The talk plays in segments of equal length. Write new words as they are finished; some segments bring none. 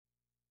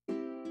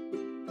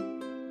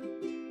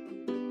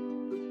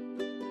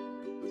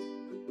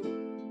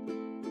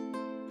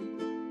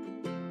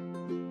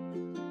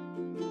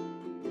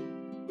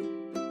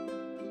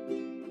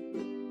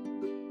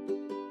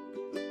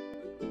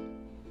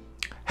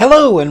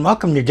Hello and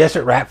welcome to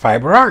Desert Rat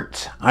Fiber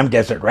Arts. I'm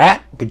Desert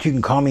Rat, but you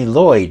can call me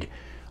Lloyd.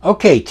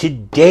 Okay,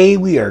 today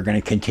we are going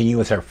to continue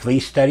with our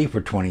fleece study for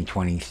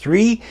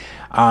 2023.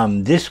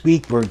 This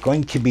week we're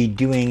going to be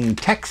doing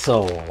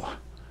Texel.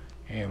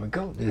 Here we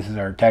go. This is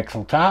our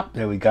Texel top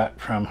that we got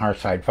from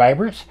Hearthside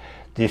Fibers.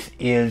 This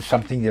is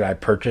something that I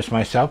purchased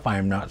myself. I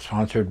am not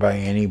sponsored by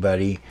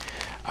anybody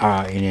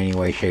in any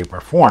way, shape, or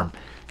form.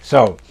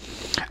 So,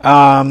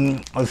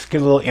 let's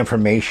get a little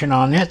information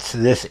on it. So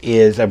this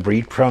is a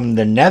breed from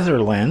the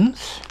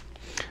Netherlands.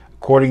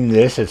 According to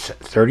this, it's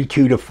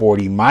 32 to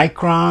 40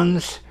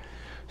 microns.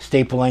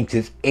 Staple length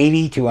is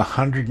 80 to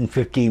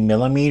 150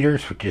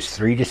 millimeters, which is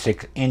 3 to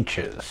 6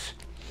 inches.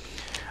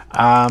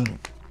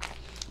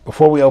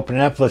 Before we open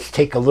it up, let's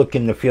take a look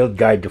in the Field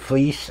Guide to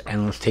Fleece,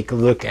 and let's take a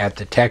look at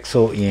the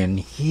Texel in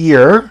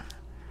here.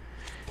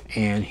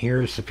 And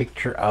here's the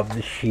picture of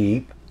the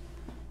sheep.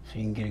 So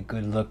you can get a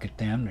good look at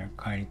them. They're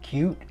kind of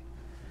cute.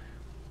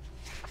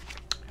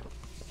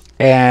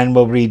 And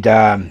we'll read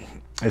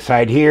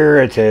aside here.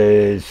 It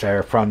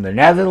says from the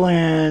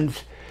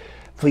Netherlands.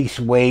 Fleece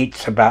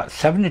weight's about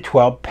 7 to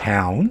 12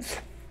 pounds,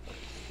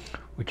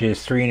 which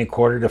is 3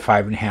 1/4 to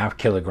 5.5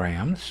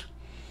 kilograms.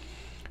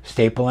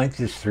 Staple length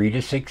is 3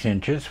 to 6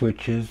 inches,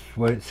 which is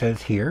what it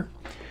says here.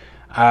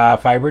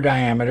 Fiber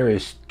diameter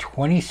is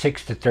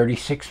 26 to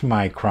 36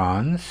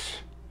 microns.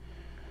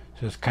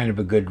 So it's kind of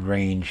a good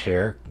range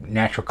there.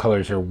 Natural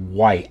colors are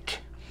white.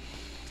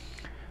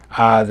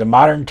 The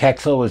modern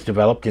Texel was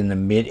developed in the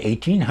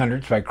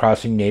mid-1800s by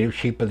crossing native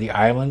sheep of the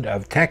island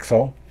of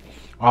Texel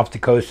off the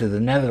coast of the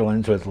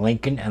Netherlands with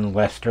Lincoln and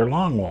Leicester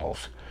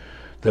longwolves.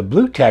 The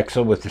blue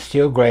Texel with the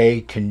steel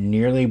gray to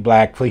nearly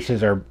black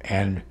fleeces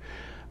and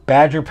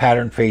badger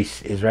pattern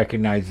face is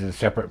recognized as a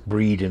separate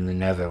breed in the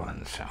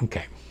Netherlands.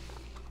 Okay.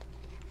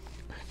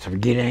 So if we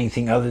get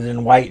anything other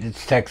than white,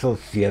 it's Texel,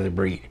 it's the other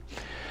breed.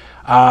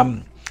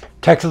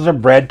 Texels are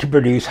bred to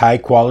produce high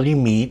quality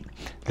meat.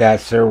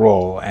 That's their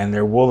role, and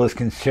their wool is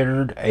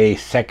considered a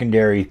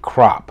secondary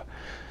crop.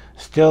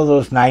 Still,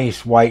 those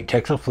nice white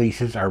Texel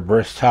fleeces are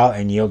versatile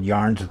and yield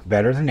yarns with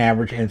better than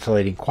average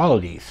insulating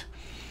qualities.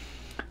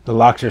 The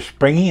locks are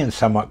springy and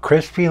somewhat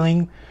crisp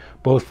feeling.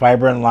 Both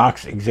fiber and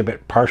locks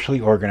exhibit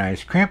partially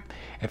organized crimp.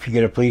 If you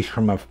get a fleece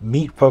from a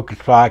meat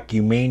focused flock,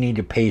 you may need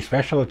to pay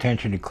special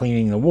attention to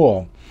cleaning the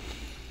wool.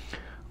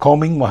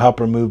 Combing will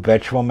help remove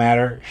vegetable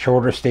matter.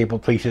 Shorter staple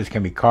fleeces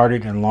can be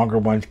carded and longer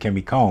ones can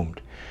be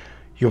combed.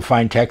 You'll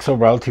find Texel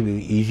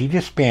relatively easy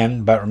to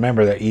spin, but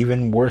remember that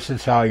even worsted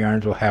style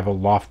yarns will have a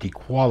lofty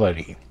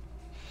quality.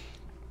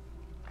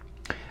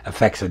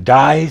 Effects of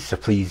dyes. The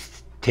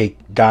fleece take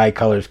dye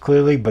colors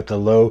clearly, but the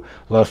low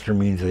luster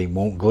means they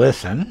won't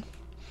glisten.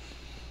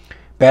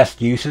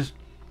 Best uses.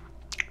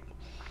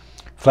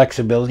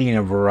 Flexibility in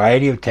a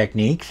variety of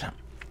techniques.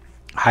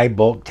 High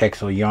bulk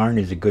Texel yarn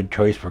is a good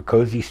choice for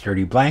cozy,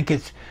 sturdy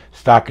blankets,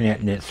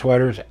 stockinette knit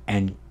sweaters,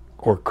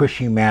 or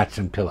cushy mats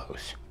and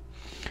pillows.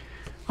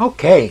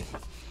 Okay.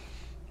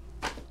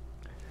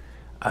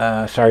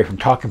 Sorry if I'm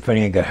talking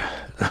funny. I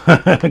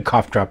got a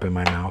cough drop in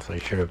my mouth. I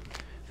should have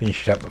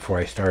finished up before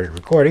I started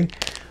recording.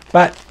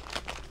 But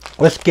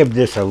let's give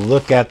this a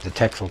look at the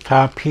Texel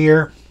top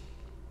here.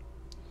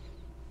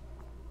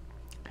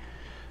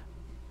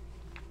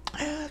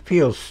 It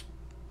feels...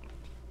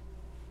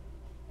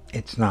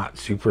 It's not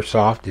super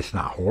soft. It's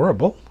not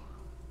horrible.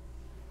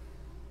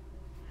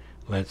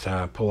 Let's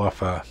pull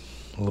off a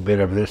little bit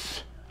of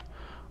this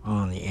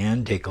on the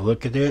end. Take a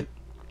look at it.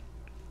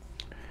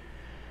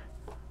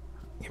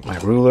 Get my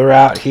ruler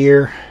out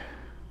here.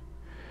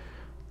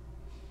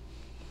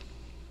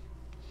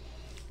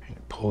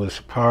 Pull this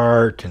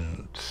apart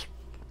and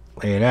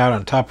lay it out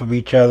on top of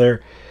each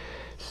other.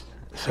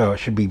 So it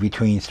should be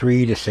between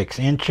 3 to 6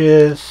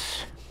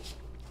 inches.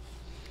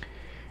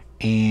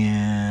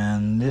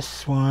 And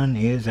this one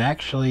is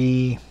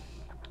actually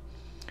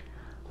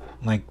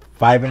like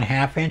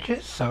 5.5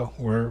 inches, so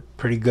we're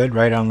pretty good,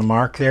 right on the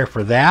mark there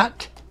for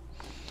that.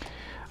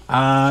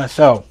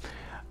 So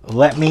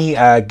let me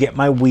get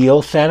my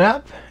wheel set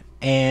up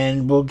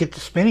and we'll get to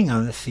spinning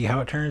on this, see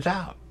how it turns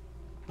out.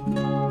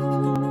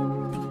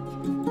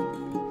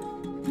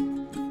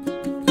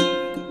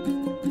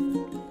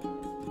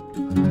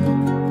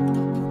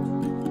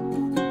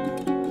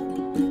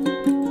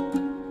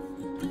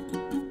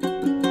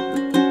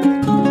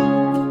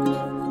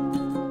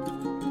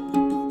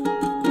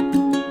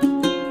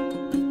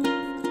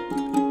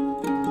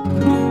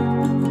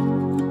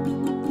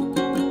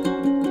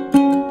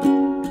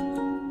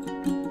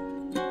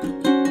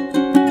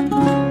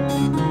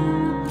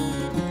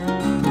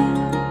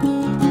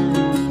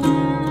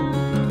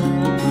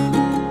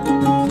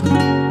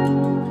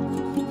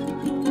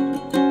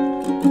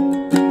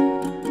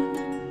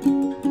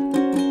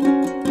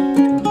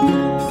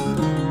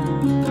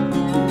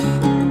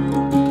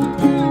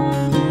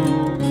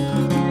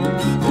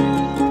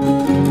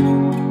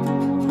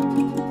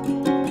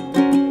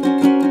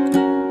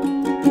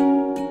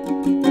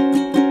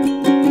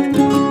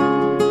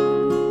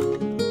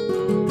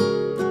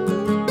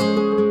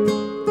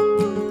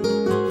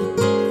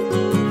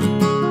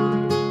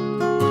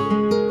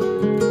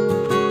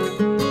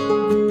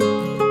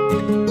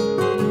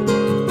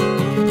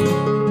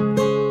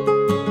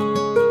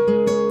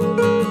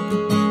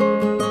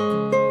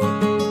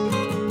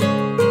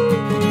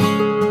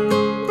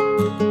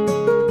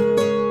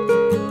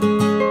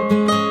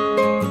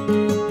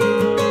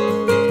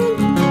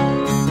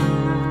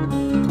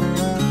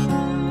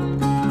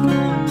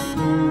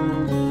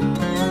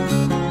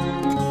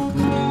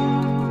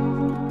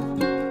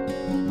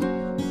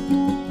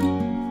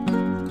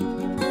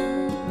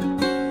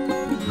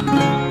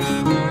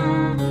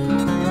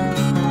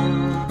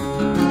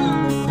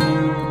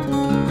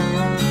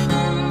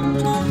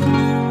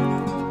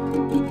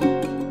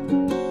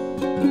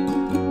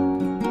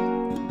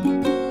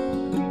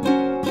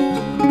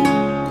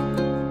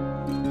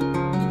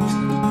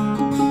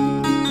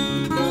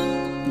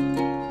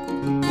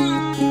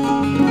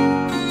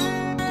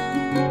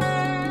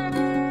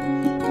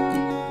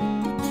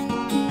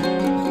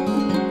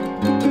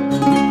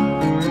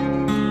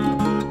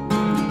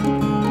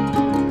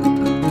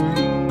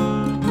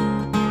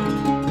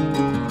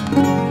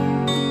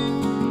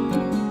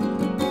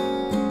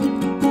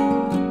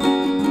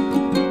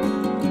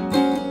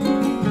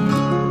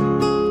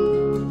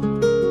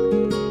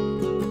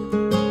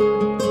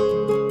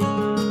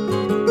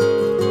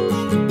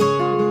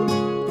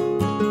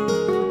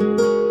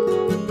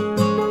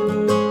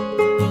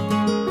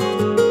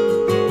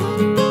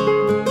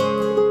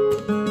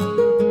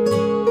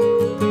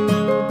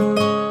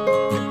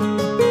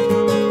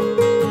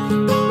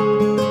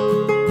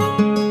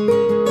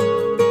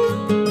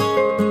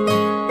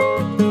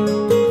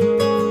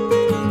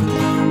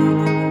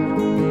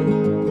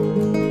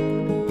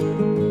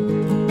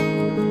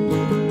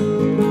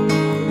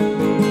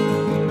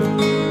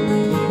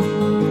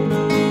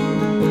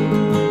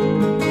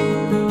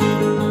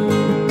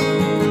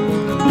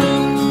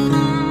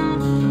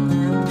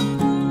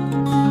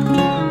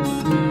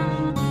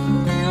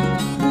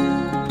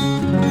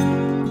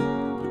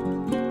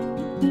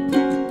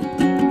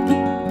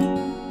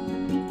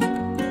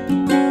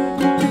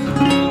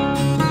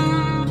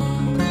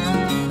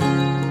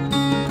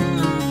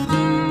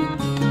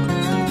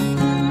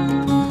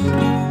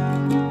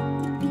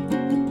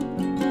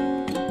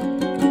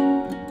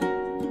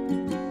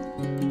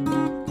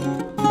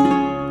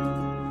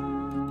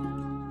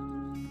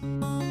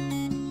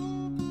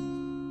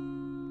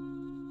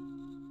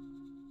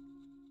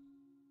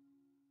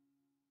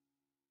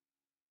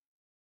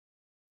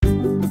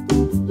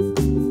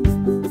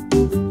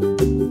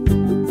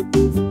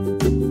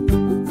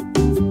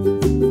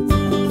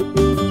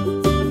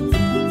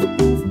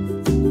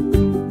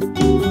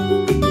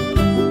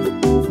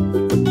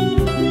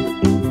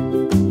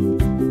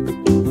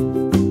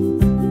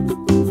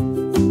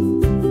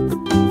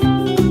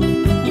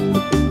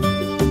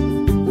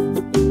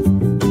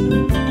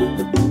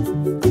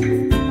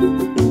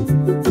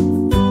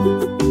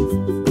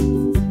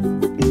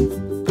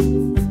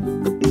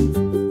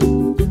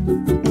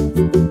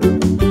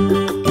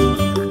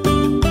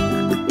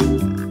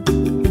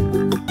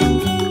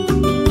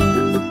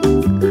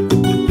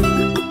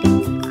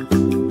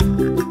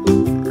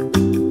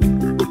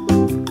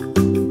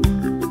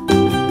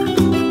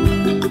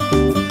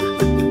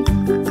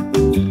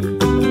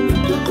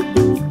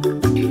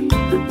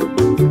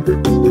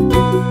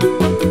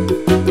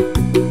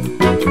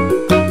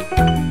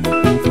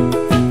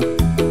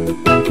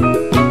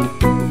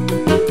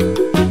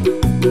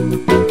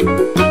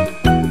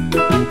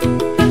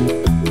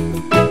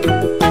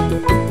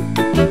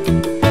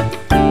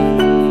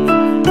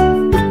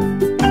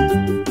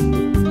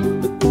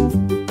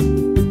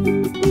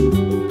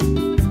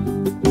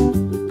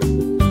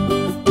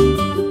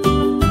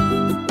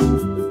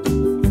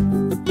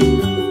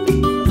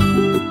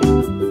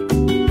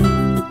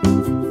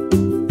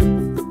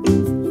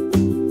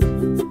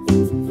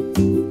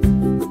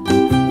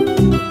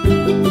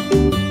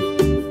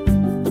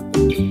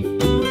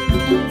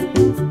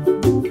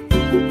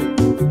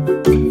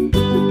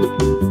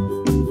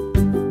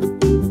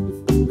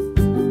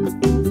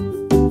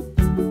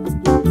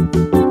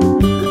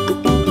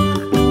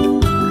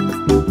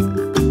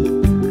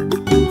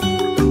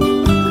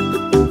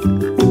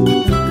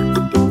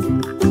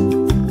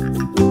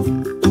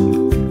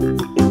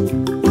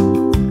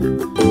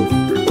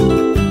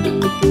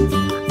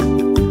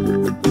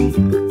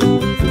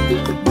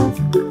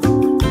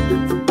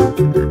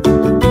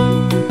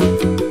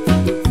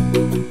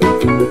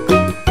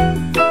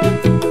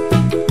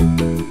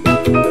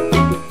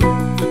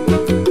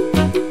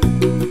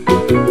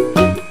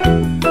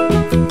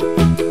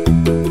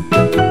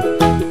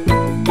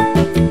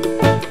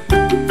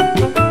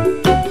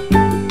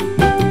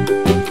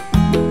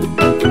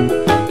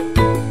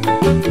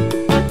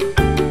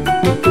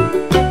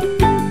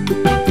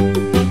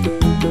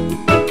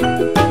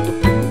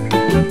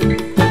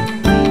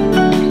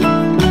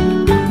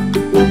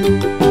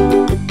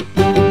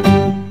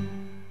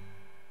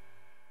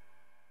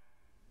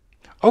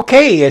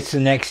 Okay, it's the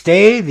next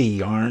day. The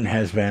yarn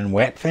has been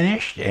wet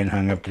finished and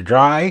hung up to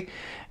dry.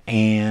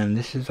 And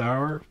this is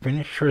our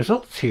finished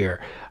results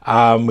here.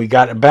 We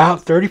got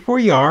about 34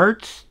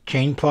 yards,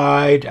 chain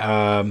plied,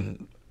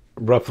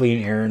 roughly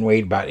an Aran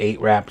weight, about 8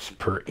 wraps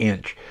per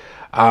inch.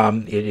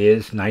 It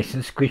is nice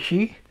and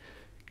squishy.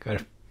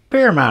 Got a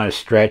fair amount of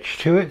stretch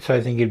to it, so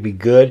I think it'd be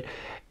good.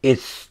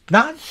 It's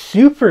not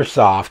super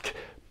soft,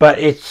 but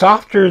it's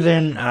softer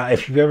than,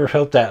 if you've ever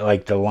felt that,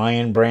 like the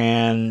Lion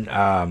brand,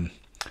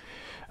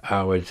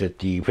 was it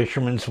the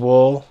Fisherman's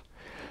Wool?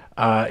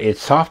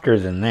 It's softer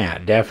than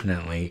that,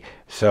 definitely.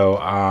 So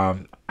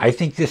I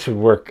think this would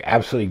work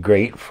absolutely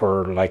great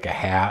for like a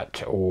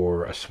hat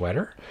or a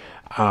sweater.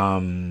 I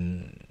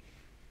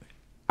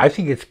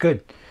think it's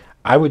good.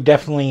 I would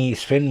definitely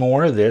spend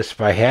more of this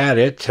if I had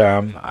it.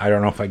 I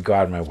don't know if I'd go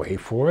out of my way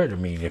for it. I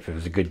mean, if it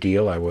was a good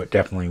deal, I would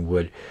definitely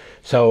would.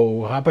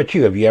 So how about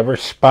you? Have you ever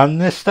spun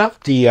this stuff,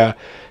 the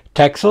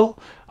Texel?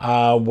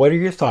 What are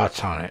your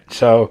thoughts on it?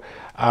 So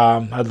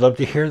I'd love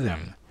to hear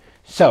them.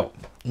 So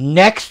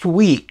next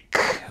week,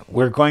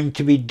 we're going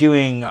to be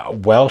doing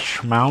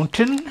Welsh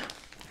Mountain.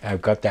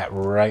 I've got that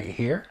right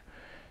here.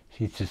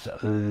 See, it's this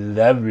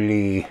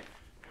lovely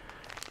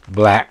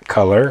black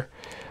color.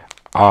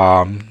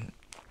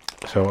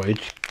 So it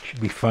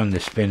should be fun to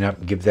spin up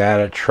and give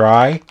that a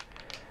try.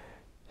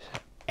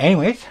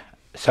 Anyways,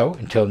 so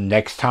until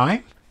next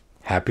time,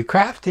 happy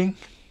crafting.